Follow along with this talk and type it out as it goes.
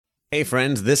Hey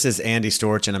friends, this is Andy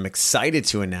Storch, and I'm excited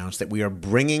to announce that we are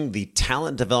bringing the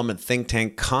Talent Development Think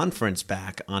Tank Conference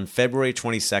back on February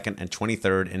 22nd and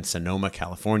 23rd in Sonoma,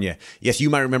 California. Yes, you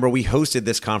might remember we hosted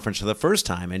this conference for the first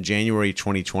time in January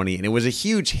 2020, and it was a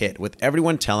huge hit with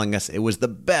everyone telling us it was the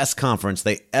best conference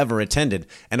they ever attended.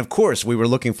 And of course, we were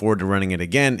looking forward to running it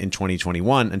again in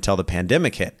 2021 until the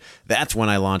pandemic hit. That's when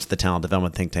I launched the Talent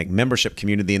Development Think Tank membership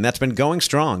community, and that's been going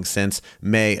strong since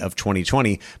May of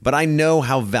 2020. But I know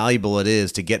how valuable it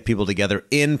is to get people together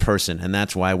in person, and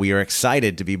that's why we are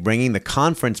excited to be bringing the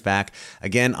conference back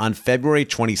again on February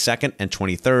 22nd and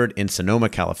 23rd in Sonoma,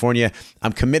 California.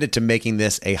 I'm committed to making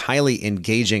this a highly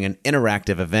engaging and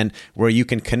interactive event where you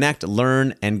can connect,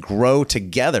 learn, and grow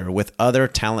together with other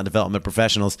talent development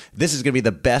professionals. This is going to be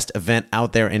the best event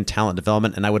out there in talent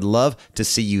development, and I would love to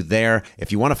see you there.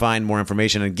 If you want to find more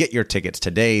information and get your tickets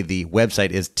today, the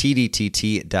website is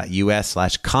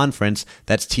tdtt.us/conference.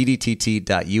 That's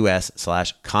tdtt.us/conference.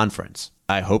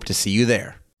 I hope to see you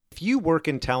there. If you work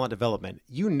in talent development,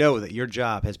 you know that your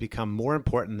job has become more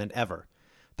important than ever.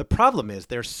 The problem is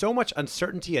there's so much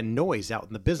uncertainty and noise out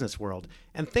in the business world,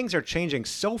 and things are changing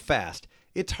so fast,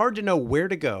 it's hard to know where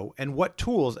to go and what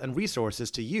tools and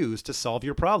resources to use to solve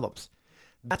your problems.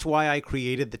 That's why I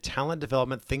created the Talent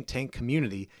Development Think Tank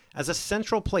community as a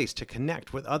central place to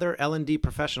connect with other L&D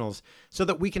professionals so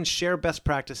that we can share best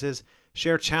practices,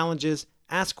 share challenges,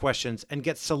 ask questions, and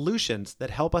get solutions that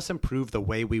help us improve the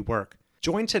way we work.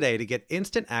 Join today to get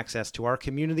instant access to our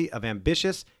community of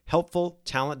ambitious, helpful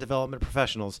talent development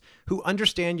professionals who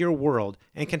understand your world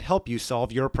and can help you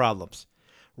solve your problems.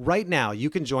 Right now, you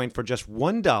can join for just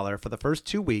 $1 for the first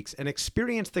 2 weeks and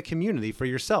experience the community for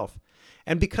yourself.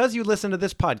 And because you listen to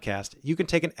this podcast, you can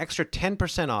take an extra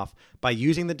 10% off by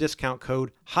using the discount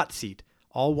code HOTSEAT,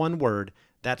 all one word.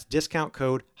 That's discount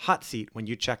code HOTSEAT when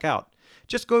you check out.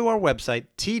 Just go to our website,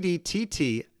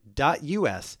 tdtt.us,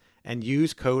 and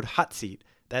use code HOTSEAT.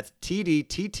 That's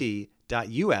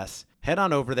tdtt.us. Head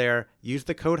on over there, use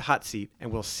the code HOTSEAT,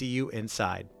 and we'll see you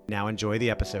inside. Now enjoy the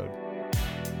episode.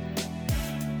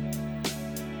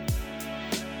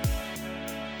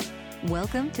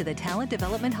 Welcome to the Talent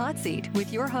Development Hot Seat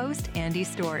with your host, Andy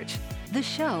Storch. The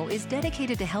show is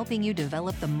dedicated to helping you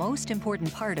develop the most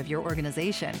important part of your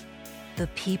organization, the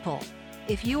people.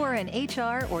 If you are in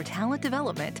HR or talent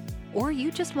development, or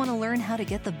you just want to learn how to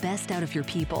get the best out of your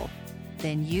people,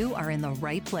 then you are in the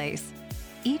right place.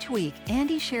 Each week,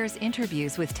 Andy shares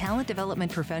interviews with talent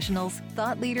development professionals,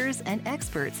 thought leaders, and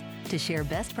experts to share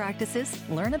best practices,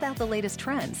 learn about the latest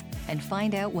trends, and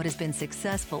find out what has been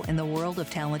successful in the world of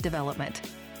talent development.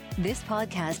 This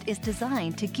podcast is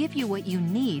designed to give you what you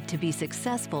need to be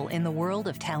successful in the world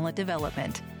of talent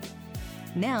development.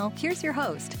 Now, here's your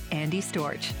host, Andy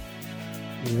Storch.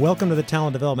 Welcome to the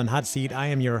Talent Development Hot Seat. I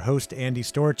am your host, Andy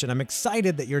Storch, and I'm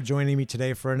excited that you're joining me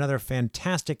today for another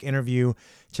fantastic interview.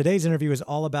 Today's interview is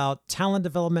all about talent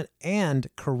development and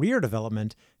career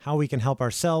development, how we can help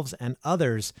ourselves and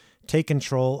others take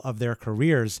control of their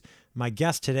careers. My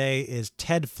guest today is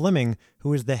Ted Fleming,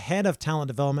 who is the head of talent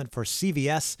development for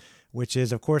CVS, which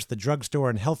is, of course, the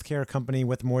drugstore and healthcare company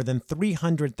with more than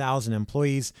 300,000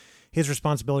 employees. His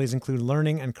responsibilities include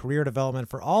learning and career development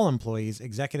for all employees,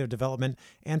 executive development,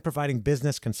 and providing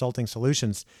business consulting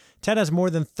solutions. Ted has more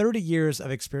than 30 years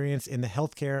of experience in the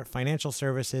healthcare, financial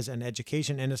services, and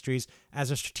education industries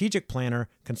as a strategic planner,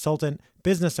 consultant,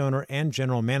 business owner, and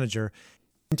general manager.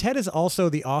 And Ted is also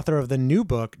the author of the new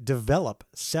book, Develop: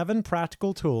 7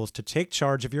 Practical Tools to Take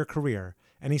Charge of Your Career.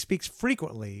 And he speaks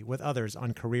frequently with others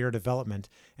on career development.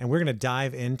 And we're going to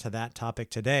dive into that topic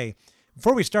today.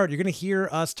 Before we start, you're going to hear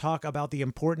us talk about the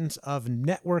importance of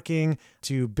networking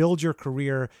to build your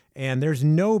career. And there's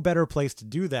no better place to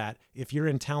do that if you're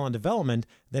in talent development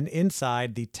than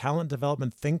inside the Talent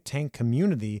Development Think Tank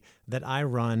community that I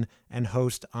run and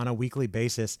host on a weekly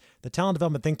basis. The Talent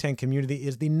Development Think Tank community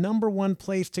is the number one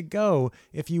place to go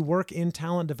if you work in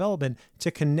talent development,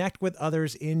 to connect with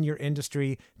others in your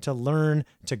industry, to learn,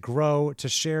 to grow, to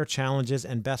share challenges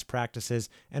and best practices,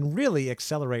 and really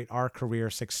accelerate our career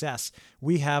success.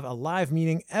 We have a live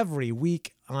meeting every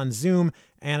week on Zoom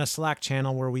and a Slack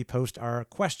channel where we post our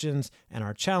questions and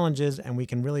our challenges, and we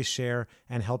can really share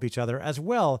and help each other, as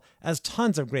well as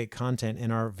tons of great content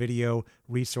in our video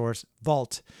resource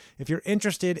vault. If you're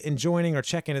interested in joining or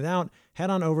checking it out, head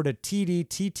on over to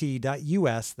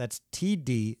tdtt.us. That's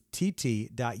tdtt.us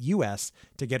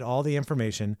to get all the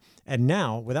information. And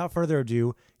now, without further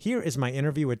ado, here is my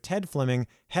interview with Ted Fleming,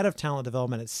 head of talent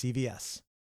development at CVS.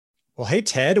 Well, hey,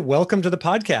 Ted, welcome to the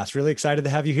podcast. Really excited to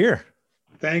have you here.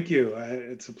 Thank you.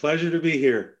 It's a pleasure to be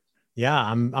here. Yeah,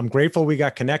 I'm grateful we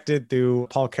got connected through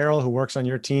Paul Carroll, who works on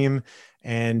your team,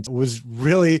 and was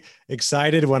really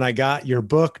excited when I got your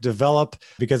book, Develop,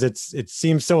 because it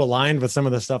seems so aligned with some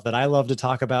of the stuff that I love to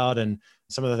talk about and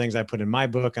some of the things I put in my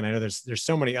book. And I know there's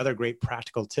so many other great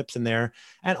practical tips in there.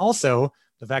 And also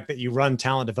the fact that you run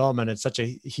talent development at such a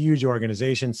huge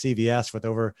organization, CVS, with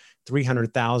over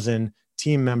 300,000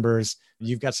 team members.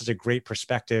 You've got such a great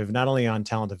perspective, not only on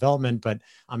talent development, but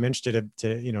I'm interested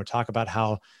to talk about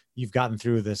how you've gotten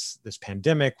through this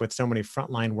pandemic with so many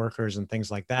frontline workers and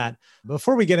things like that.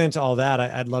 Before we get into all that,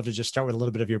 I'd love to just start with a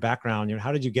little bit of your background.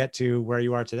 How did you get to where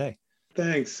you are today?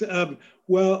 Thanks.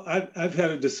 Well, I've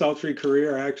had a desultory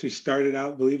career. I actually started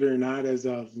out, believe it or not, as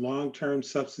a long-term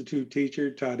substitute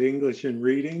teacher, taught English and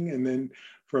reading. And then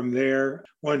from there,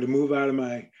 wanted to move out of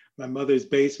my mother's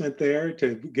basement there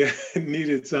to get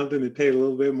needed something that paid a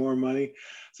little bit more money.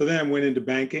 So then I went into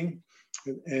banking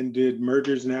and did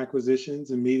mergers and acquisitions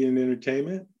and media and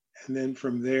entertainment. And then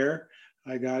from there,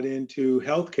 I got into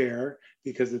healthcare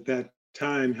because at that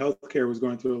time, healthcare was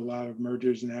going through a lot of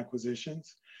mergers and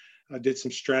acquisitions. I did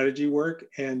some strategy work,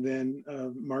 and then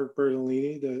Mark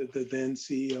Bertolini, the then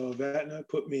CEO of Aetna,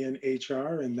 put me in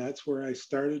HR, and that's where I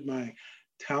started my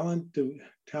talent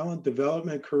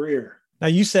development career. Now,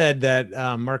 you said that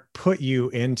Mark put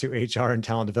you into HR and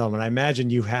talent development. I imagine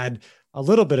you had a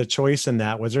little bit of choice in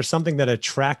that. Was there something that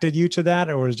attracted you to that,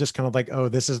 or was it just kind of like, oh,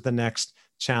 this is the next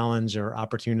challenge or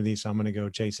opportunity, so I'm going to go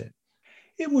chase it?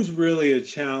 It was really a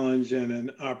challenge and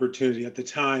an opportunity. At the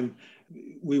time,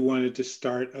 we wanted to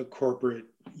start a corporate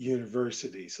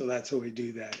university. So that's how we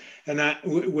do that. And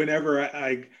whenever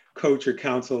I coach or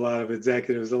counsel a lot of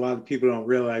executives, a lot of people don't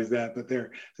realize that, but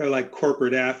they're like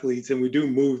corporate athletes and we do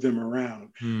move them around.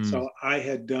 So I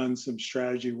had done some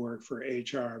strategy work for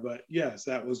HR, but yes,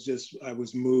 that was just, I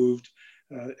was moved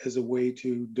as a way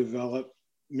to develop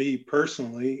me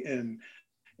personally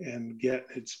and get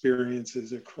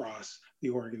experiences across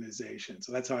the organization.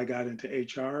 So that's how I got into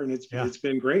HR, and it's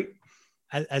been great.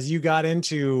 As you got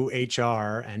into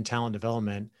HR and talent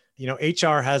development,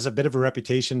 HR has a bit of a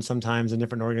reputation sometimes in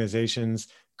different organizations,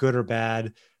 good or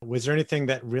bad. Was there anything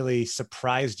that really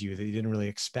surprised you that you didn't really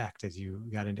expect as you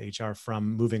got into HR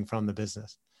from moving from the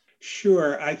business?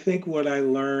 Sure. I think what I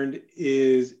learned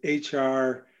is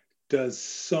HR does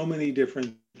so many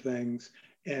different things.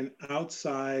 And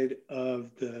outside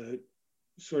of the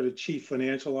sort of chief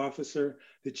financial officer,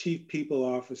 the chief people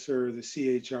officer, the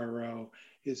CHRO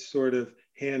is sort of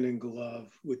hand in glove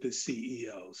with the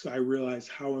CEO. So I realized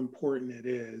how important it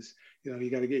is.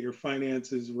 You got to get your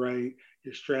finances right,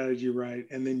 your strategy right,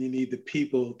 and then you need the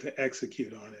people to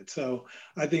execute on it. So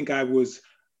I think I was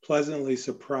pleasantly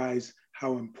surprised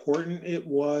how important it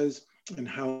was and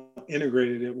how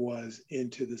integrated it was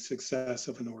into the success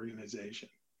of an organization.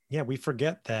 Yeah, we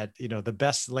forget that, the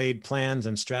best laid plans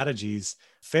and strategies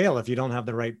fail if you don't have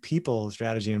the right people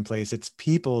strategy in place. It's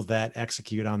people that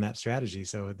execute on that strategy.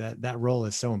 So that role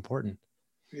is so important.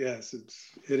 Yes,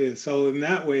 it is. So in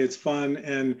that way, it's fun,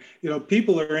 and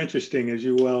people are interesting, as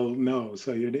you well know.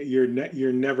 So you're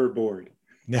never bored.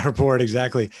 Never bored,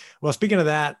 exactly. Well, speaking of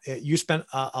that, you spent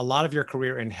a lot of your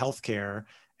career in healthcare,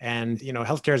 and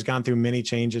healthcare has gone through many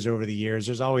changes over the years.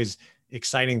 There's always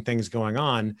exciting things going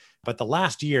on, but the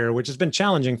last year, which has been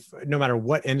challenging, no matter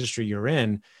what industry you're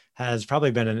in, has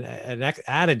probably been an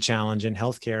added challenge in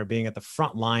healthcare, being at the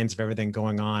front lines of everything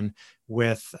going on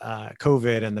with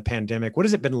COVID and the pandemic. What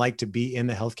has it been like to be in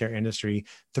the healthcare industry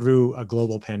through a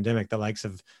global pandemic, the likes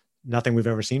of nothing we've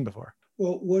ever seen before?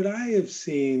 Well, what I have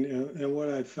seen and what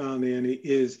I've found, Andy,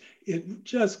 is it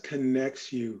just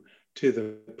connects you to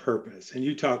the purpose. And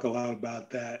you talk a lot about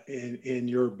that in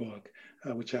your book,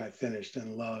 which I finished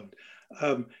and loved.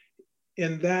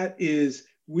 And that is,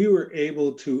 we were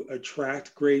able to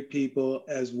attract great people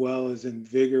as well as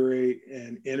invigorate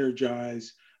and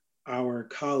energize our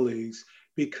colleagues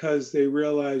because they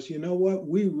realize, you know what,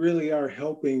 we really are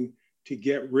helping to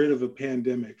get rid of a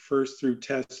pandemic, first through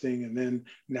testing and then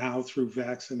now through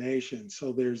vaccination.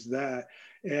 So there's that.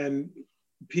 And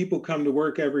people come to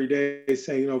work every day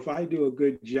saying, if I do a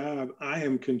good job, I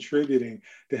am contributing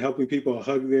to helping people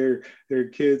hug their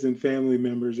kids and family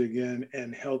members again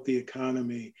and help the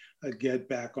economy get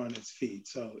back on its feet.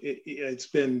 So it's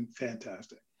been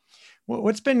fantastic. Well,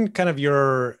 what's been kind of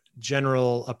your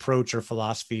general approach or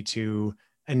philosophy to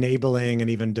enabling and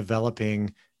even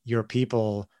developing your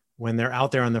people when they're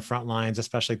out there on the front lines,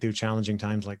 especially through challenging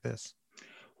times like this?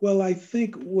 Well, I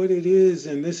think what it is,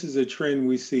 and this is a trend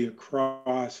we see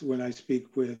across when I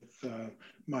speak with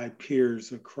my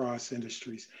peers across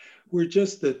industries, where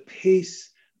just the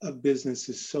pace of business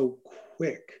is so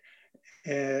quick.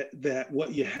 that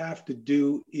what you have to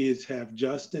do is have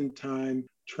just-in-time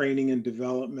training and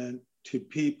development to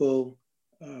people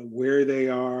where they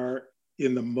are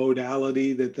in the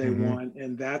modality that they want.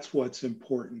 And that's what's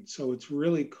important. So it's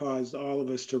really caused all of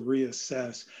us to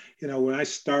reassess. When I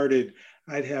started,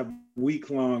 I'd have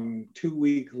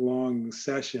 2-week-long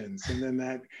sessions, and then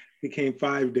that became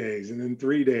 5 days, and then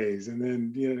 3 days, and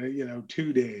then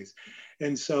 2 days.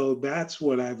 And so that's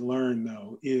what I've learned,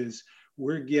 though, is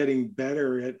we're getting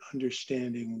better at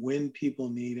understanding when people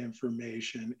need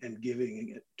information and giving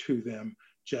it to them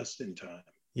just in time.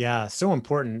 Yeah, so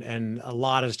important. And a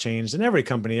lot has changed in every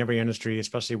company, every industry,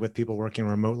 especially with people working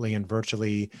remotely and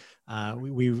virtually.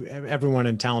 Everyone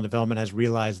in talent development has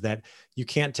realized that you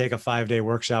can't take a 5-day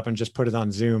workshop and just put it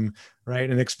on Zoom, right?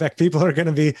 And expect people are going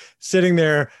to be sitting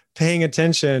there paying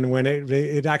attention when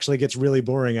it actually gets really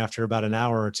boring after about an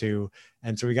hour or two.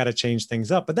 And so we got to change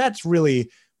things up. But that's really,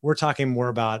 we're talking more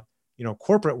about,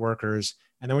 corporate workers.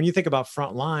 And then when you think about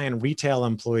frontline retail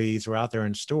employees who are out there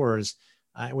in stores,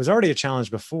 it was already a challenge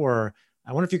before.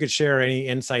 I wonder if you could share any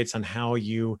insights on how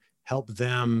you help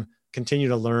them continue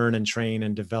to learn and train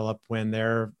and develop when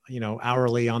they're,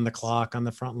 hourly on the clock, on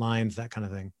the front lines, that kind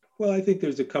of thing. Well, I think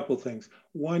there's a couple things.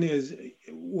 One is,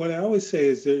 what I always say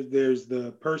is there's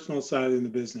the personal side and the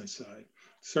business side.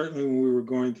 Certainly when we were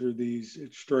going through these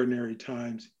extraordinary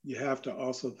times, you have to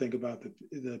also think about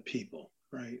the people,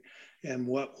 right? And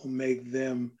what will make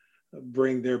them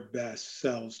bring their best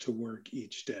selves to work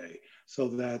each day. So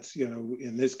that's,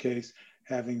 in this case,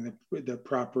 having the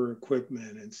proper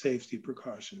equipment and safety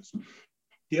precautions.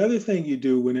 The other thing you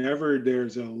do whenever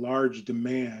there's a large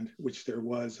demand, which there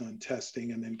was on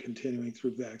testing and then continuing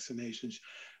through vaccinations,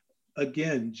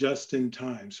 again, just in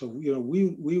time. So,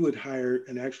 we would hire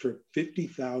an extra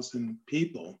 50,000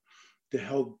 people to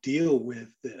help deal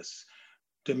with this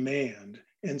demand.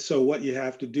 And so what you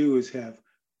have to do is have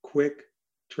quick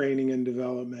training and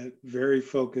development, very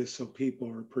focused so people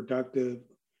are productive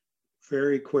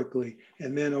very quickly.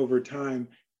 And then over time,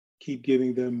 keep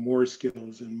giving them more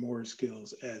skills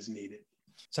as needed.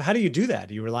 So how do you do that?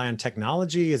 Do you rely on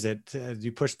technology? Is it, do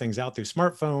you push things out through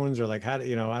smartphones, or like how do,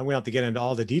 we don't have to get into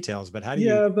all the details, but how do you?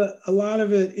 Yeah, but a lot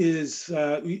of it is,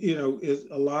 a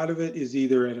lot of it is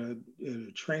either at a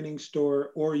training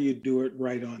store or you do it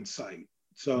right on site.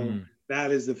 So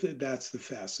that's the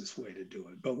fastest way to do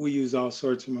it. But we use all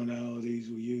sorts of modalities.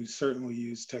 We certainly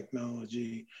use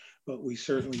technology, but we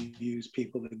certainly use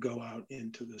people that go out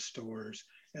into the stores,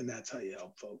 and that's how you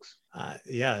help folks.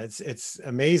 Yeah, it's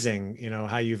amazing,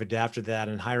 how you've adapted that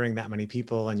and hiring that many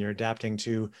people, and you're adapting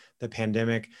to the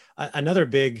pandemic. Another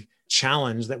big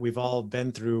challenge that we've all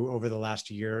been through over the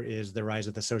last year is the rise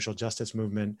of the social justice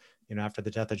movement, after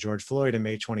the death of George Floyd in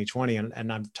May 2020.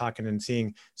 And I'm talking and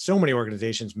seeing so many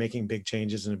organizations making big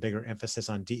changes and a bigger emphasis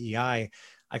on DEI.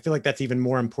 I feel like that's even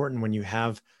more important when you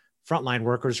have frontline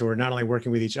workers who are not only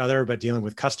working with each other, but dealing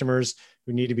with customers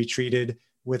who need to be treated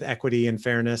with equity and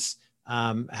fairness.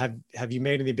 Have you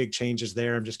made any big changes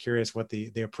there? I'm just curious what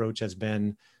the approach has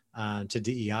been to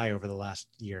DEI over the last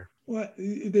year. Well,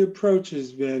 the approach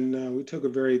has been, we took a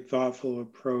very thoughtful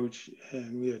approach,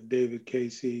 and we had David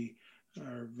Casey,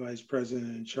 our vice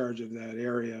president in charge of that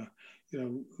area,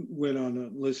 went on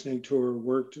a listening tour,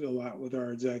 worked a lot with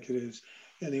our executives,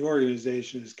 and the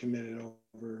organization has committed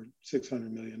over $600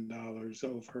 million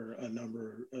over a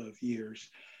number of years.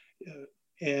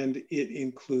 And it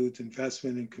includes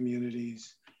investment in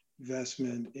communities,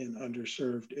 investment in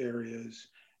underserved areas.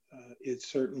 It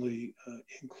certainly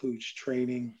includes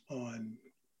training on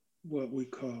what we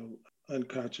call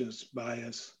unconscious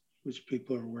bias, which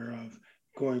people are aware of,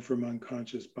 going from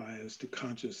unconscious bias to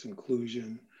conscious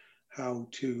inclusion, how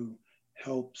to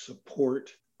help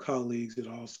support colleagues at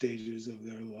all stages of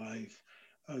their life.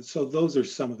 So those are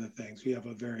some of the things. We have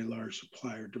a very large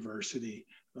supplier diversity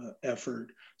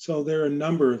effort. So there are a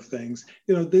number of things.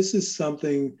 This is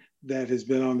something that has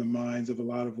been on the minds of a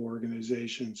lot of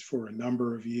organizations for a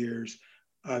number of years.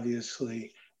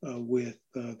 Obviously, with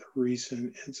the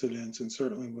recent incidents, and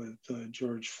certainly with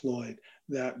George Floyd,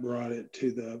 that brought it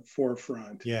to the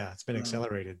forefront. Yeah, it's been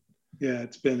accelerated. Yeah,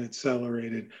 it's been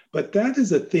accelerated. But that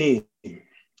is a theme,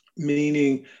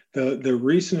 meaning the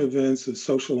recent events of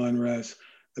social unrest,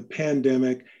 the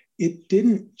pandemic, it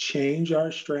didn't change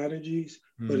our strategies,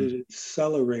 but it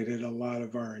accelerated a lot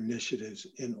of our initiatives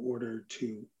in order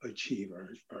to achieve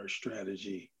our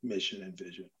strategy, mission, and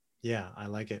vision. Yeah, I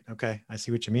like it. Okay, I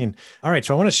see what you mean. All right,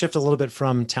 so I want to shift a little bit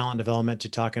from talent development to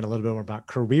talking a little bit more about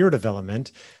career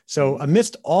development. So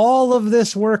amidst all of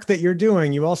this work that you're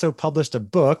doing, you also published a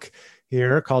book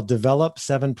here called Develop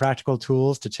 7 Practical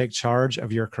Tools to Take Charge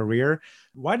of Your Career.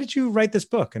 Why did you write this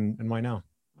book, and why now?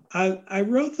 I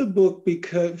wrote the book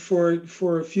because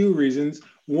for a few reasons.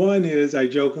 One is I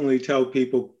jokingly tell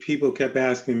people kept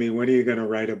asking me, when are you going to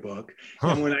write a book? Huh.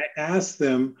 And when I asked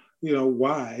them,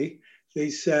 why, they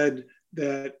said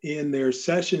that in their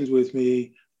sessions with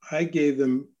me, I gave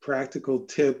them practical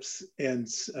tips and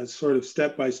sort of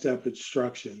step-by-step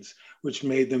instructions, which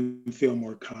made them feel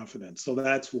more confident. So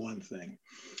that's one thing.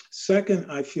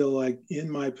 Second, I feel like in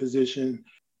my position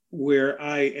where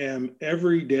I am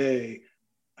every day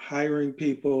hiring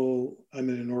people, I'm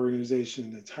in an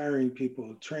organization that's hiring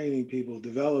people, training people,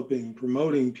 developing,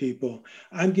 promoting people.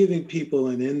 I'm giving people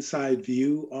an inside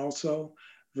view also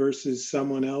versus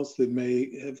someone else that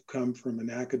may have come from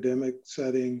an academic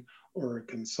setting or a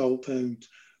consultant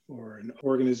or an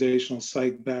organizational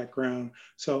psych background.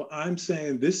 So I'm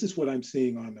saying this is what I'm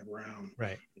seeing on the ground.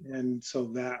 Right. And so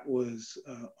that was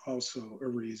also a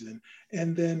reason.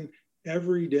 And then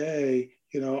every day,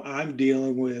 I'm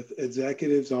dealing with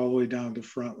executives all the way down to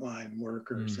frontline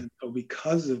workers. And so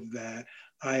because of that,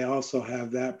 I also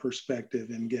have that perspective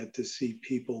and get to see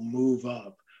people move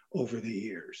up over the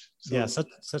years. So, yeah,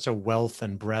 such a wealth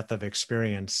and breadth of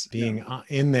experience being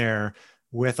in there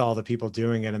with all the people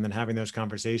doing it and then having those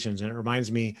conversations. And it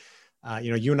reminds me,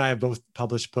 you and I have both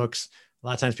published books. A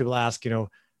lot of times people ask,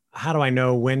 how do I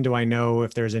know, when do I know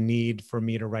if there's a need for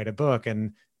me to write a book?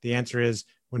 And the answer is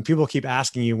when people keep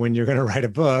asking you when you're going to write a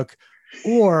book,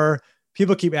 or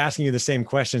people keep asking you the same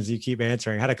questions you keep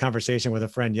answering. I had a conversation with a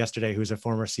friend yesterday who's a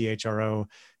former CHRO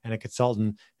and a consultant.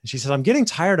 And she says, I'm getting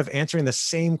tired of answering the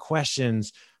same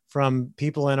questions from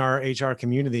people in our HR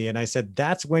community. And I said,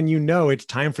 that's when you know it's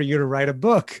time for you to write a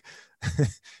book.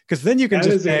 Because then you can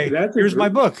just say, here's my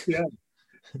book. Yeah.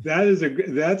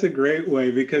 That's a great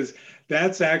way, because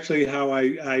that's actually how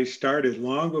I started.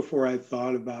 Long before I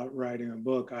thought about writing a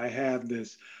book, I have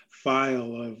this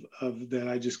file of that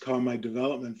I just call my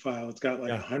development file. It's got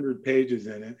like 100 pages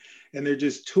in it, and they're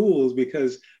just tools,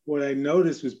 because what I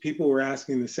noticed was people were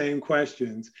asking the same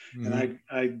questions, and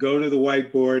I go to the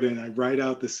whiteboard and I write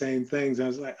out the same things. I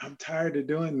was like, I'm tired of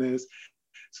doing this.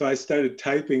 So I started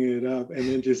typing it up and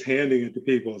then just handing it to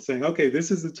people, saying, okay,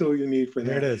 this is the tool you need for that.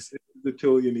 Here it is. This is the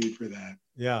tool you need for that.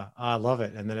 Yeah, I love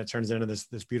it. And then it turns into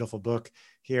this beautiful book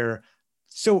here.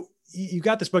 So you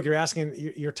got this book,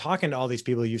 you're talking to all these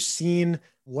people, you've seen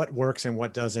what works and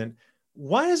what doesn't.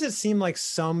 Why does it seem like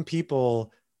some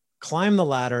people climb the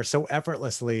ladder so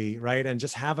effortlessly, right? And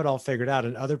just have it all figured out,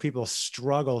 and other people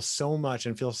struggle so much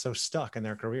and feel so stuck in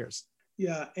their careers?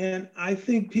 Yeah, and I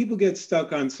think people get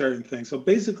stuck on certain things. So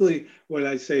basically what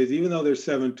I say is, even though there's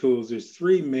 7 tools, there's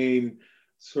 3 main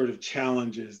sort of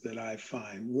challenges that I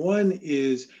find. One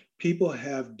is people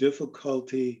have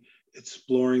difficulty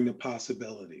exploring the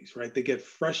possibilities, right? They get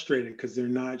frustrated because they're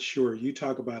not sure. You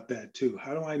talk about that too.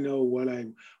 How do I know what I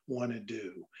want to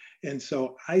do? And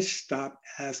so I stopped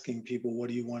asking people, what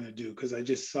do you want to do? Because I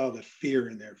just saw the fear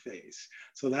in their face.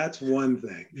 So that's one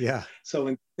thing. Yeah. So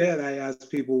instead, I ask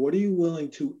people, what are you willing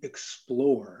to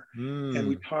explore? And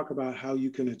we talk about how you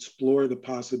can explore the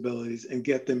possibilities and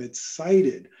get them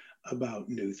excited about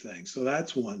new things. So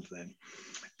that's one thing.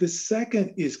 The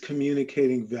second is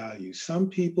communicating value. Some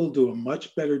people do a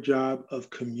much better job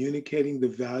of communicating the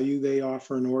value they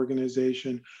offer an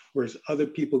organization, whereas other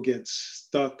people get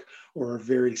stuck or are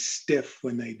very stiff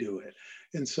when they do it.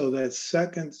 And so that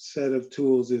second set of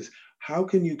tools is, how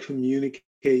can you communicate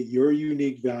your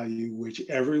unique value, which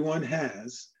everyone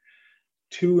has,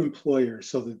 to employers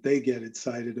so that they get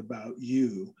excited about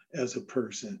you as a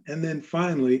person. And then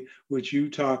finally, which you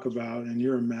talk about and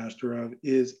you're a master of,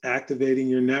 is activating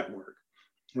your network,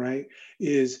 right?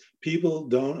 Is people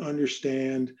don't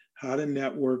understand how to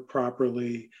network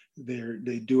properly.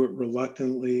 They do it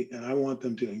reluctantly, and I want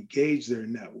them to engage their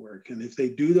network. And if they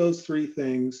do those 3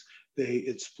 things, they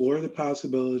explore the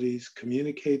possibilities,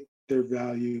 communicate their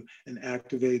value, and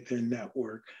activate their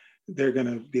network, they're going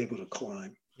to be able to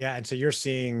climb. Yeah. And so you're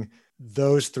seeing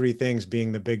those 3 things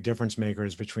being the big difference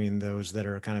makers between those that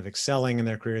are kind of excelling in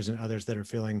their careers and others that are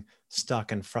feeling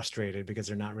stuck and frustrated because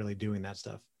they're not really doing that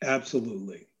stuff.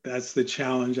 Absolutely. That's the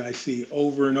challenge I see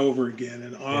over and over again.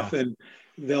 And often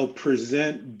they'll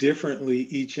present differently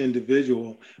each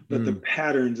individual, but the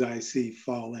patterns I see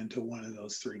fall into one of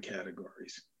those 3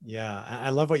 categories. Yeah.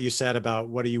 I love what you said about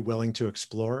what are you willing to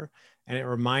explore? And it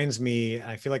reminds me,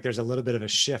 I feel like there's a little bit of a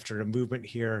shift or a movement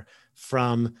here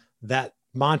from that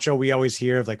mantra we always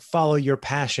hear of like, follow your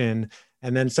passion.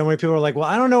 And then so many people are like, well,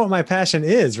 I don't know what my passion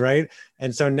is, right?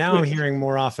 And so now I'm hearing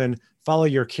more often, follow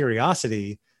your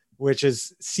curiosity, which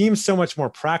seems so much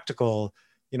more practical.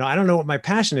 I don't know what my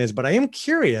passion is, but I am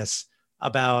curious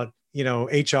about,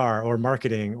 HR or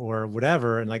marketing or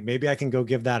whatever. And like, maybe I can go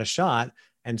give that a shot.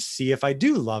 and see if I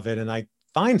do love it and I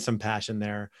find some passion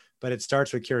there. But it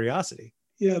starts with curiosity.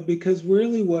 Yeah, because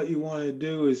really what you want to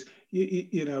do is,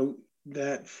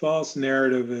 that false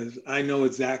narrative is, I know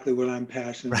exactly what I'm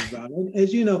passionate Right. about. And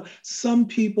as you know, some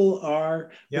people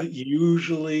are, Yep. but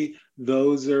usually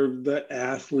those are the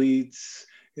athletes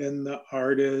and the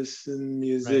artists and Right.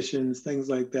 musicians, things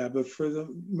like that. But for the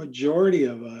majority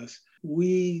of us,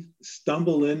 we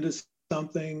stumble into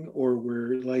something, or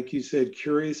we're, like you said,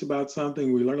 curious about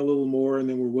something. We learn a little more, and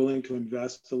then we're willing to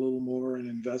invest a little more and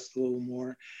invest a little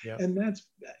more. Yep. And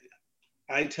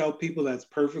I tell people that's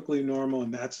perfectly normal,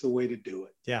 and that's the way to do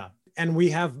it. Yeah. And we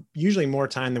have usually more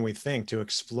time than we think to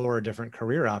explore different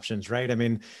career options, right? I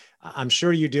mean, I'm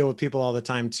sure you deal with people all the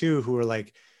time too, who are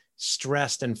like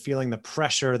stressed and feeling the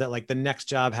pressure that like the next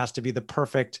job has to be the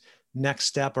perfect next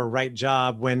step or right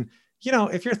job, when,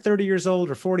 if you're 30 years old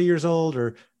or 40 years old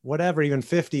or whatever, even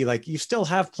 50, like you still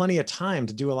have plenty of time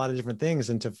to do a lot of different things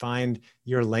and to find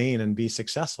your lane and be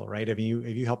successful, right? Have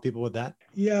you helped people with that?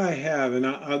 Yeah, I have, and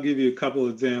I'll give you a couple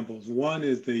of examples. One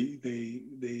is the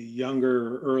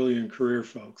younger, early in career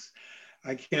folks.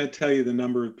 I can't tell you the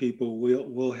number of people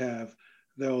we'll have.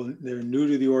 They're new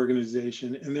to the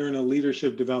organization and they're in a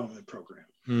leadership development program.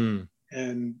 Mm.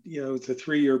 And it's a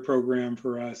 3-year program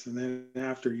for us. And then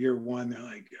after year one, they're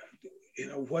like,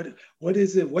 what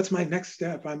is it? What's my next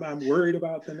step? I'm worried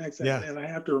about the next step. Yeah. And I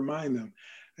have to remind them.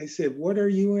 I said, what are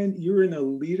you in? You're in a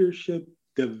leadership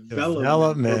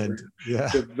Development. Yeah.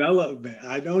 Development.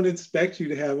 I don't expect you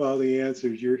to have all the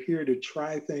answers. You're here to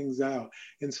try things out.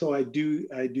 And so I do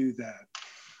that.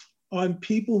 On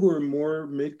people who are more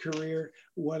mid-career,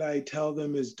 what I tell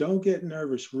them is, don't get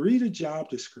nervous. Read a job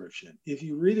description. If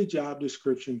you read a job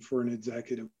description for an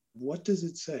executive, what does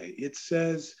it say? It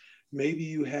says maybe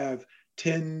you have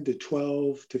 10 to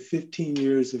 12 to 15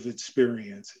 years of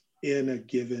experience in a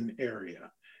given area.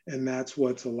 And that's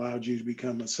what's allowed you to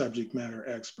become a subject matter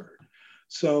expert.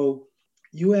 So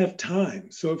you have time.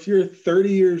 So if you're 30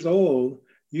 years old,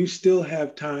 you still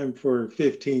have time for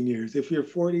 15 years. If you're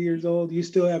 40 years old, you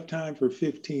still have time for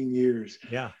 15 years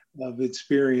of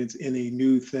experience in a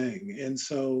new thing. And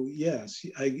so, yes,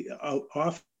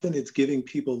 often it's giving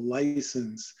people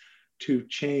license to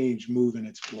change, move, and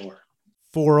explore.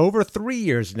 For over 3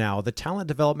 years now, the Talent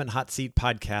Development Hot Seat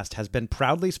podcast has been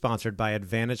proudly sponsored by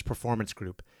Advantage Performance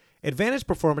Group. Advantage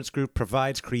Performance Group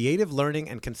provides creative learning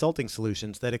and consulting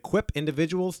solutions that equip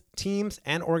individuals, teams,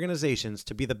 and organizations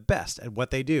to be the best at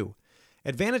what they do.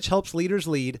 Advantage helps leaders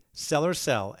lead, sellers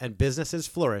sell, and businesses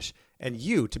flourish, and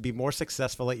you to be more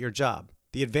successful at your job.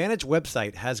 The Advantage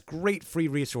website has great free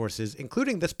resources,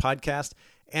 including this podcast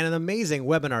and an amazing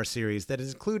webinar series that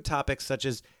include topics such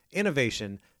as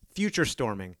innovation, future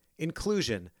storming,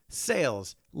 inclusion,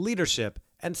 sales, leadership,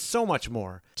 and so much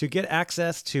more. To get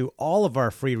access to all of our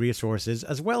free resources,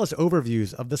 as well as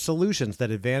overviews of the solutions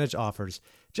that Advantage offers,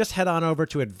 just head on over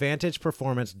to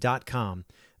advantageperformance.com.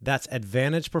 That's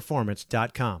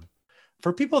advantageperformance.com.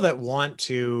 For people that want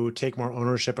to take more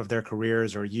ownership of their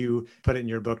careers, or you put it in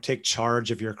your book, take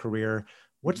charge of your career,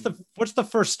 what's the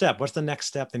first step? What's the next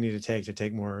step they need to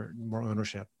take more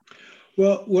ownership?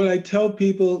 Well, what I tell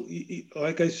people,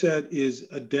 like I said, is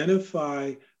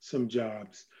identify some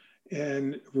jobs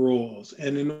and roles.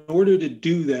 And in order to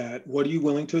do that, what are you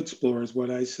willing to explore is what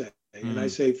I say. And I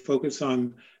say, focus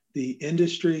on the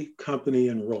industry, company,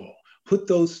 and role. Put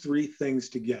those three things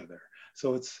together.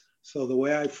 So the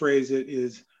way I phrase it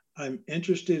is, I'm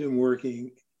interested in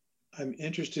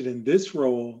this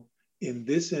role in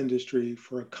this industry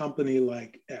for a company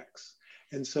like X.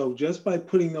 And so just by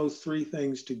putting those three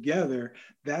things together,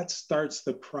 that starts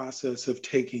the process of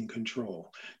taking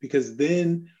control. Because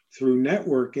then through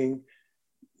networking,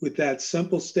 with that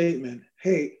simple statement,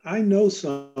 hey, I know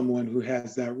someone who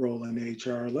has that role in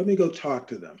HR, let me go talk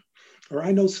to them. Or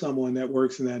I know someone that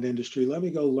works in that industry, let me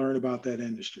go learn about that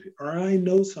industry. Or I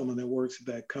know someone that works at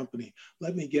that company,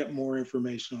 let me get more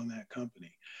information on that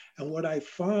company. And what I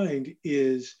find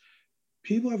is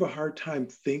people have a hard time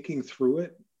thinking through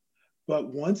it.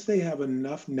 But once they have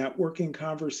enough networking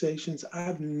conversations,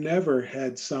 I've never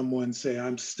had someone say,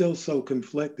 I'm still so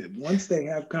conflicted. Once they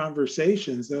have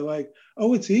conversations, they're like,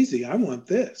 oh, it's easy. I want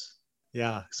this.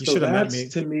 Yeah. You should have met me.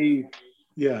 To me,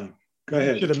 yeah. Go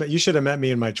ahead. You should have met me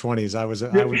in my 20s. I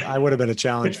would have been a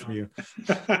challenge for you.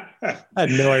 I had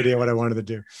no idea what I wanted to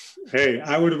do. Hey,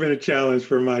 I would have been a challenge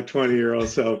for my 20-year-old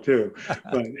self too.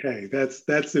 But hey, that's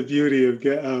the beauty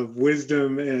of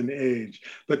wisdom and age.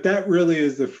 But that really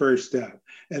is the first step.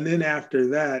 And then after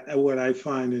that, what I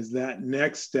find is that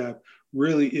next step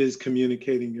really is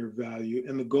communicating your value.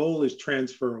 And the goal is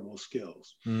transferable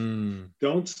skills.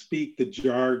 Don't speak the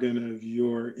jargon of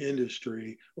your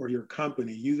industry or your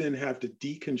company. You then have to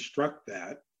deconstruct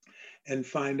that and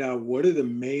find out what are the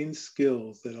main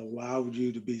skills that allowed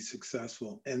you to be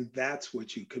successful. And that's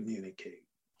what you communicate.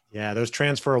 Yeah, those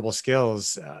transferable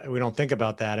skills, we don't think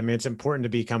about that. I mean, it's important to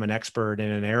become an expert in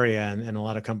an area, and a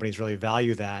lot of companies really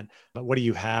value that. But what do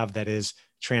you have that is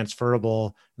transferable?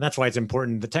 And that's why it's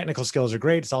important. The technical skills are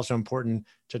great. It's also important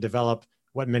to develop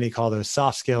what many call those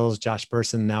soft skills. Josh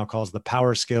Bersin now calls the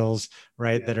power skills,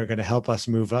 right? Yeah. That are going to help us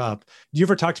move up. Do you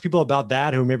ever talk to people about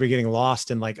that who may be getting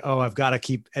lost and like, oh, I've got to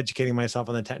keep educating myself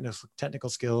on the technical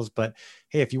skills. But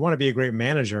hey, if you want to be a great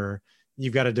manager,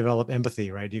 you've got to develop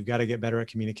empathy, right? You've got to get better at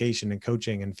communication and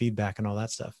coaching and feedback and all that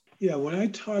stuff. Yeah, when I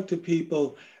talk to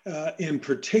people, in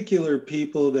particular,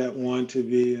 people that want to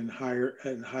be in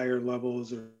higher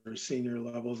levels or senior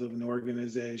levels of an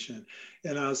organization,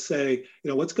 and I'll say,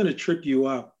 what's going to trip you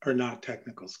up are not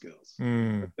technical skills.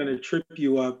 What's going to trip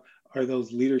you up are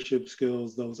those leadership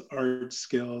skills, those art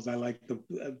skills. I like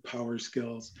the power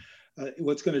skills.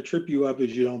 What's going to trip you up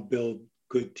is you don't build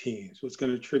good teams. What's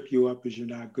going to trip you up is you're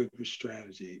not good with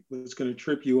strategy. What's going to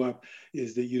trip you up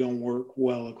is that you don't work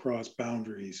well across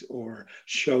boundaries or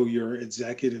show your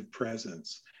executive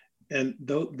presence. And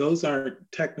those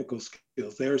aren't technical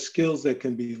skills. They are skills that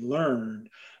can be learned,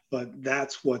 but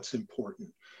that's what's important.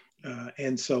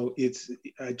 And so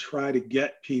I try to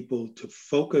get people to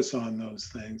focus on those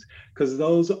things because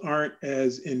those aren't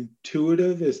as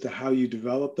intuitive as to how you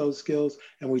develop those skills.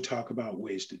 And we talk about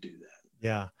ways to do that.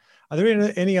 Yeah. Are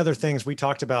there any other things we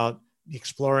talked about?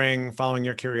 Exploring, following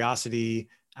your curiosity,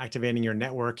 activating your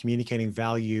network, communicating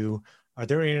value. Are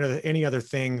there any other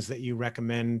things that you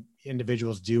recommend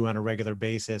individuals do on a regular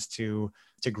basis to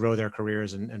grow their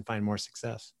careers and find more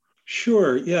success?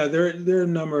 Sure. Yeah, there are a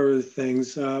number of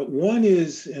things. One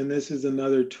is, and this is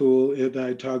another tool that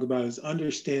I talk about, is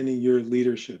understanding your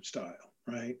leadership style,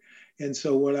 right? And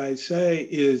so what I say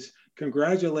is,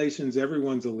 congratulations,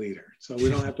 everyone's a leader. So we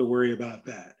don't have to worry about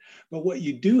that. But what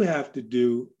you do have to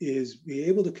do is be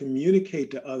able to communicate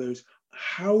to others,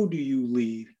 how do you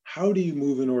lead? How do you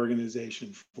move an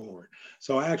organization forward?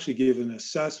 So I actually give an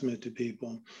assessment to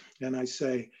people and I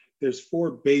say, there's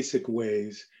 4 basic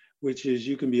ways, which is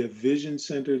you can be a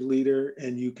vision-centered leader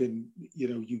and you can,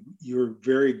 you're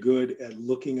very good at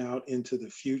looking out into the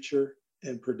future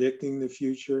and predicting the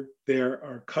future. There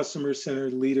are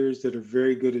customer-centered leaders that are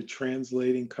very good at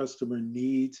translating customer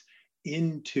needs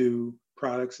into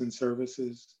products and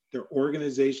services. They're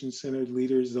organization-centered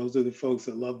leaders. Those are the folks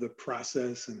that love the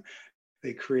process and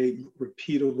they create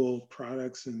repeatable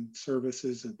products and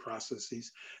services and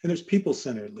processes. And there's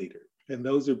people-centered leaders. And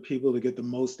those are people that get the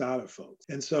most out of folks.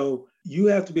 And so you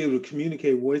have to be able to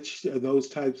communicate which of those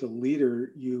types of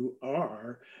leader you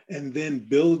are, and then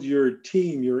build your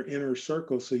team, your inner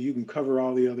circle, so you can cover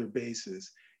all the other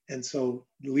bases. And so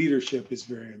leadership is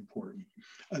very important.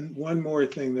 And one more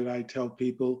thing that I tell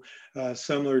people,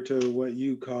 similar to what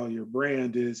you call your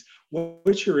brand, is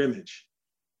what's your image,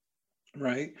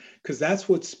 right? Because that's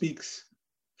what speaks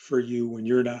for you when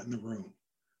you're not in the room.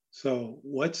 So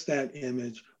what's that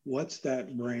image? What's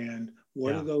that brand?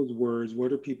 What are those words?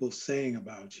 What are people saying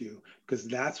about you? Because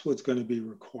that's what's going to be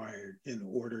required in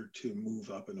order to move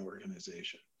up an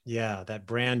organization. Yeah, that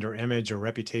brand or image or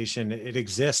reputation, it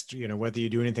exists, whether you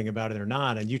do anything about it or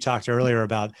not. And you talked earlier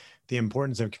about the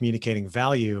importance of communicating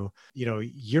value.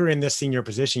 You're in this senior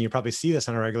position. You probably see this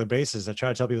on a regular basis. I try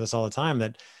to tell people this all the time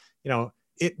that,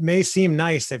 it may seem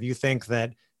nice if you think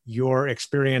that your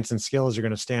experience and skills are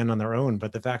going to stand on their own.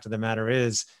 But the fact of the matter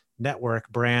is network,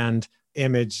 brand,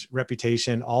 image,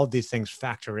 reputation, all of these things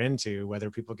factor into whether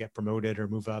people get promoted or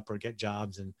move up or get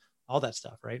jobs and all that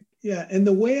stuff, right? Yeah. And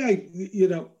the way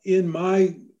in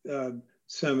my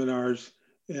seminars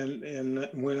and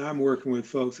when I'm working with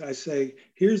folks, I say,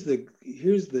 here's the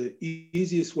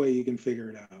easiest way you can figure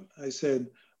it out. I said,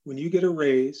 when you get a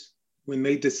raise, when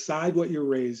they decide what your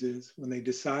raise is, when they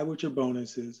decide what your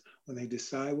bonus is, when they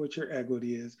decide what your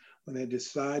equity is, when they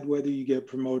decide whether you get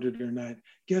promoted or not,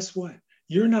 guess what?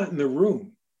 You're not in the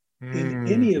room in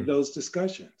any of those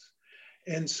discussions.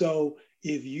 And so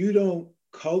if you don't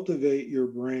cultivate your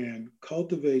brand,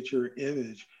 cultivate your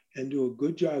image, and do a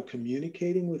good job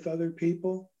communicating with other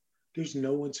people, there's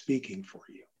no one speaking for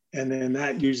you. And then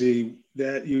that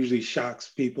usually shocks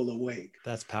people awake.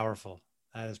 That's powerful.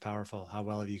 That is powerful. How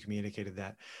well have you communicated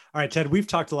that? All right, Ted, we've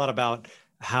talked a lot about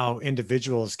how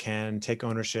individuals can take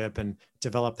ownership and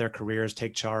develop their careers,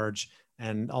 take charge,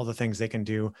 and all the things they can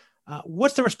do.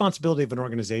 What's the responsibility of an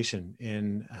organization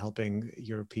in helping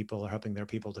your people or helping their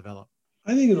people develop?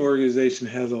 I think an organization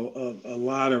has a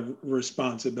lot of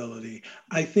responsibility.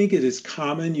 I think it is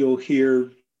common. You'll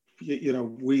hear,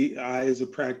 I as a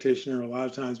practitioner, a lot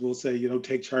of times will say,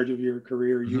 take charge of your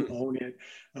career, you Mhm. own it,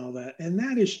 and all that. And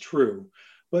that is true.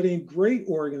 But in great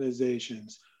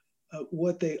organizations,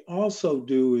 what they also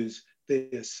do is they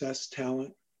assess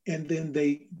talent, and then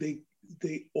they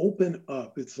open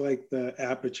up. It's like the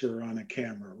aperture on a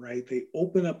camera, right? They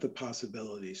open up the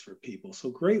possibilities for people. So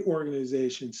great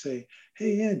organizations say,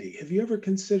 hey, Andy, have you ever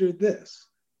considered this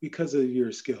because of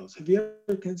your skills? Have you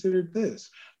ever considered this?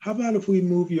 How about if we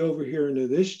move you over here into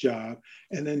this job,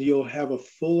 and then you'll have a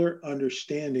fuller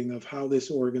understanding of how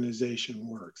this organization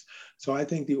works? So I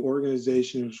think the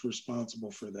organization is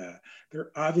responsible for that.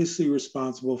 They're obviously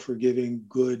responsible for giving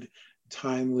good,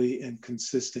 timely, and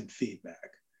consistent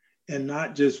feedback, and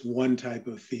not just one type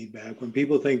of feedback. When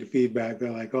people think of feedback,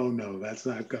 they're like, oh no, that's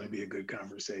not going to be a good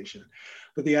conversation.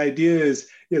 But the idea is,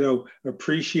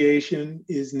 appreciation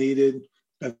is needed,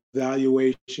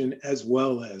 evaluation, as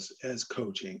well as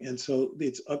coaching. And so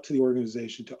it's up to the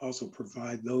organization to also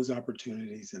provide those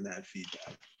opportunities and that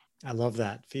feedback. I love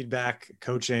that. Feedback,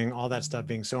 coaching, all that stuff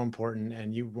being so important.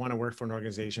 And you want to work for an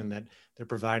organization that they're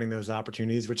providing those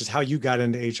opportunities, which is how you got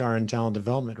into HR and talent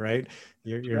development, right?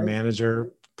 Your Right.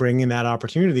 manager bringing that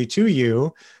opportunity to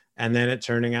you, and then it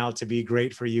turning out to be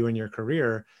great for you in your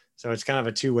career. So it's kind of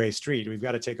a two-way street. We've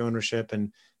got to take ownership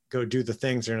and go do the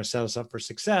things that are going to set us up for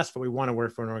success, but we want to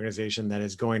work for an organization that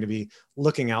is going to be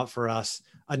looking out for us,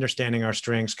 understanding our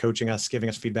strengths, coaching us, giving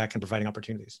us feedback, and providing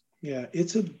opportunities. Yeah,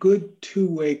 it's a good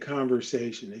two-way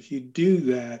conversation. If you do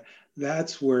that,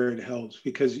 that's where it helps,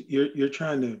 because you're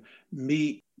trying to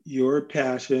meet your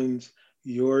passions,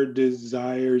 your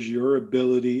desires, your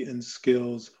ability and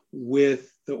skills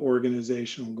with the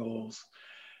organizational goals.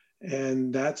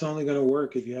 And that's only going to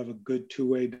work if you have a good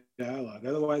two-way dialogue.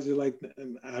 Otherwise, you're like,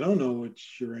 I don't know what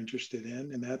you're interested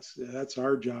in. And that's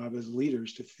our job as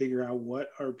leaders, to figure out what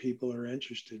our people are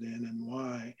interested in and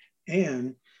why,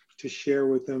 and to share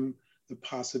with them the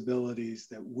possibilities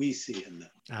that we see in them.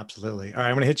 Absolutely. All right,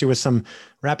 I'm going to hit you with some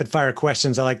rapid fire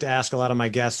questions I like to ask a lot of my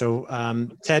guests. So,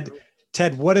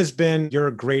 Ted, what has been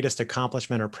your greatest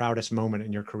accomplishment or proudest moment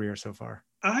in your career so far?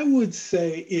 I would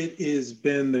say it has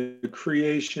been the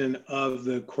creation of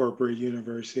the corporate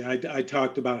university. I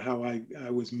talked about how I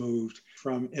was moved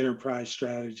from enterprise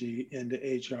strategy into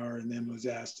HR, and then was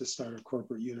asked to start a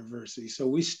corporate university. So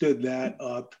we stood that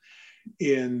up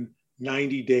in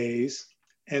 90 days.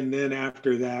 And then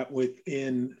after that,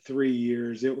 within 3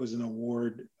 years, it was an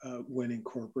award winning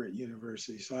corporate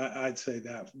university. So I'd say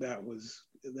that was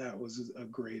a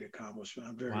great accomplishment.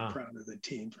 I'm very proud of the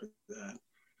team for that.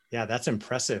 Yeah, that's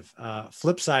impressive.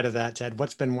 Flip side of that, Ted,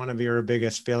 what's been one of your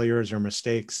biggest failures or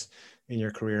mistakes in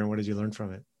your career, and what did you learn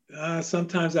from it?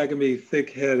 Sometimes I can be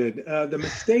thick-headed. The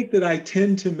mistake that I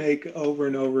tend to make over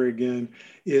and over again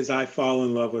is I fall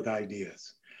in love with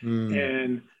ideas.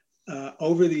 And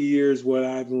over the years, what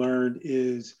I've learned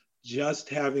is just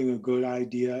having a good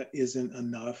idea isn't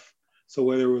enough. So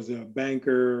whether it was a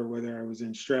banker, or whether I was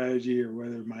in strategy, or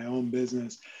whether my own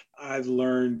business, I've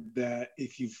learned that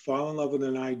if you fall in love with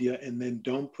an idea and then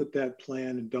don't put that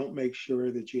plan and don't make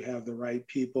sure that you have the right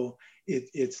people,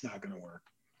 it's not going to work.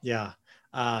 Yeah.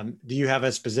 Do you have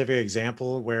a specific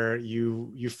example where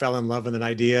you fell in love with an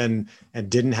idea and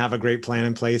didn't have a great plan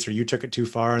in place, or you took it too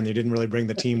far and you didn't really bring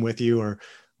the team with you, or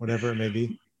whatever it may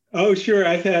be? Oh, sure.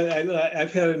 I've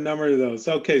had a number of those.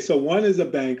 Okay, so one is a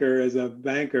banker. As a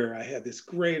banker, I had this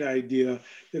great idea,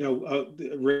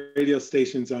 radio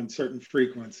stations on certain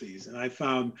frequencies, and I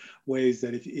found ways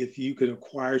that if you could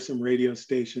acquire some radio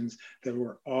stations that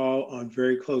were all on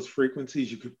very close frequencies,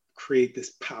 you could create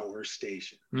this power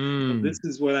station. So this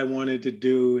is what I wanted to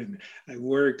do, and I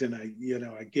worked, and I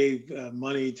gave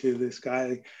money to this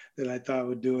guy that I thought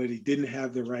would do it. He didn't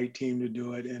have the right team to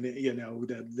do it, and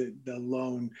the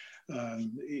loan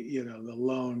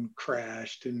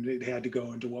crashed, and it had to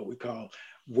go into what we call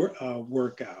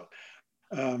workout.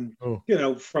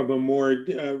 From a more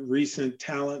recent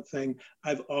talent thing,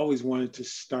 I've always wanted to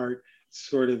start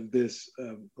sort of this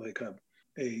like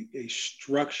a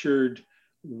structured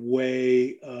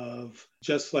way of,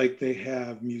 just like they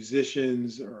have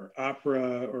musicians or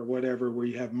opera or whatever, where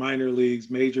you have minor leagues,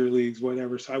 major leagues,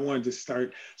 whatever. So I wanted to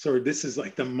start, so this is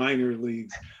like the minor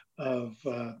leagues of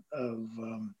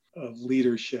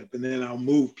leadership, and then I'll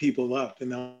move people up,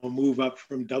 and I'll move up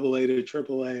from AA to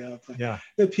AAA up. Yeah.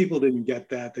 The people didn't get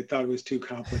that. They thought it was too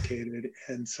complicated.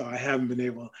 And so I haven't been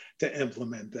able to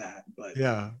implement that. But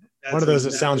yeah. One of those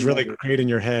that sounds really great in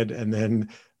your head, and then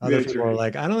other people are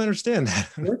like, I don't understand that.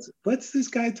 What's this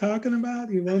guy talking about?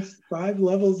 He wants 5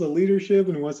 levels of leadership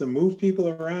and he wants to move people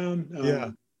around.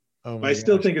 Yeah. Oh my I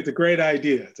still think it's a great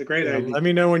idea. It's a great idea. Let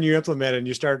me know when you implement it and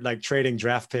you start like trading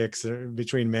draft picks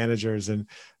between managers, and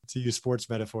to use sports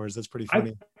metaphors. That's pretty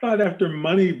funny. I thought after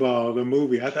Moneyball, the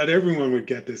movie, I thought everyone would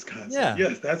get this concept. Yeah.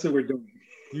 Yes, that's what we're doing.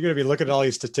 You're going to be looking at all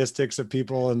these statistics of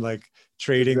people and like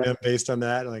trading them based on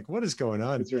that. Like, what is going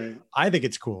on? That's right. I think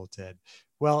it's cool, Ted.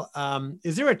 Well,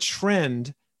 is there a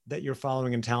trend that you're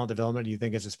following in talent development you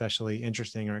think is especially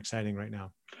interesting or exciting right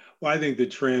now? Well, I think the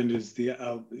trend is the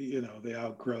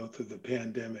outgrowth of the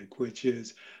pandemic, which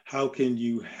is how can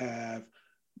you have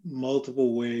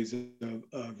multiple ways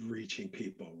of reaching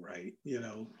people, right?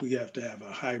 We have to have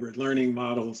a hybrid learning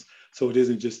models. So it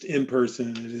isn't just in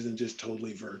person, it isn't just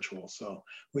totally virtual. So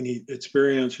we need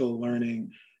experiential learning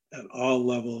at all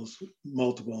levels,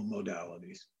 multiple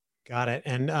modalities. Got it.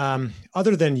 And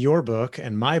other than your book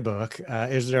and my book,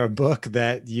 is there a book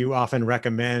that you often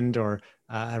recommend or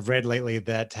have read lately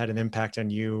that had an impact on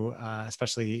you,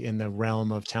 especially in the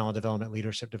realm of talent development,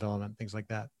 leadership development, things like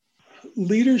that?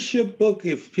 Leadership book.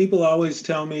 If people always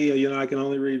tell me, I can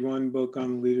only read one book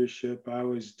on leadership, I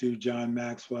always do John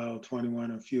Maxwell,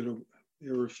 21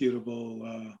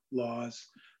 Irrefutable Laws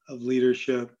of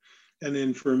Leadership. And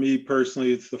then for me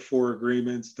personally, it's the 4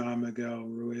 Agreements, Don Miguel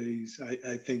Ruiz.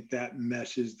 I think that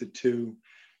meshes the two.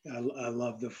 I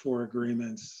love the 4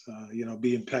 Agreements.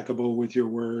 Be impeccable with your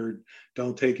word.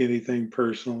 Don't take anything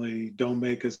personally. Don't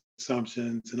make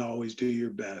assumptions, and always do your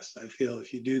best. I feel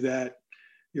if you do that,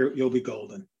 you'll be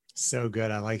golden. So good.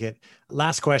 I like it.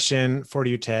 Last question for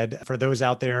you, Ted. For those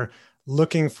out there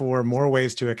looking for more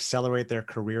ways to accelerate their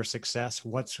career success,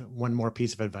 what's one more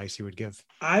piece of advice you would give?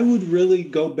 I would really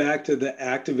go back to the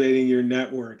activating your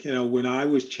network. When I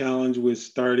was challenged with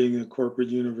starting a corporate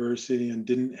university and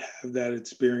didn't have that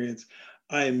experience,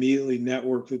 I immediately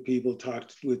networked with people,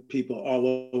 talked with people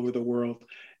all over the world.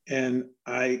 And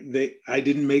I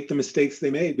didn't make the mistakes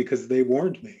they made because they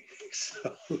warned me.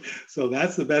 So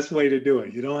that's the best way to do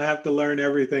it. You don't have to learn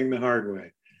everything the hard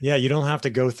way. Yeah, you don't have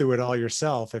to go through it all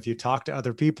yourself. If you talk to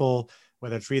other people,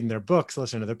 whether it's reading their books,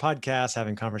 listening to their podcasts,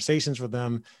 having conversations with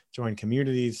them, join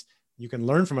communities, you can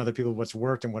learn from other people what's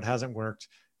worked and what hasn't worked.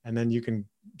 And then you can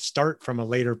start from a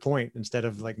later point instead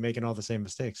of like making all the same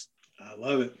mistakes. I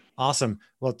love it. Awesome.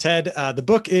 Well, Ted, the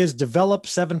book is Develop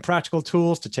 7 Practical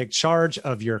Tools to Take Charge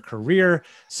of Your Career.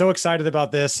 So excited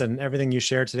about this and everything you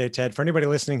shared today, Ted. For anybody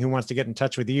listening who wants to get in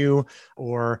touch with you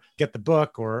or get the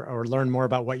book or learn more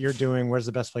about what you're doing, where's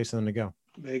the best place for them to go?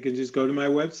 They can just go to my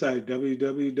website,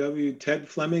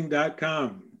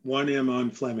 www.tedfleming.com. 1M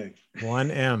on Fleming.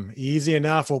 1M. Easy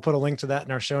enough. We'll put a link to that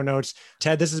in our show notes.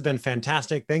 Ted, this has been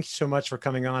fantastic. Thank you so much for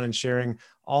coming on and sharing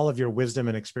all of your wisdom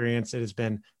and experience. It has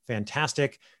been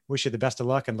fantastic. Wish you the best of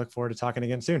luck and look forward to talking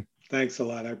again soon. Thanks a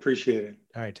lot. I appreciate it.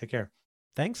 All right. Take care.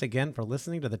 Thanks again for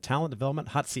listening to the Talent Development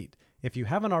Hot Seat. If you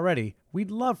haven't already, we'd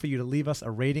love for you to leave us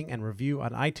a rating and review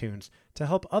on iTunes to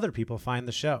help other people find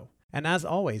the show. And as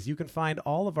always, you can find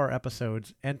all of our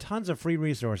episodes and tons of free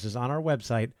resources on our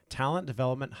website,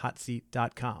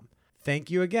 talentdevelopmenthotseat.com. Thank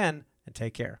you again, and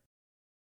take care.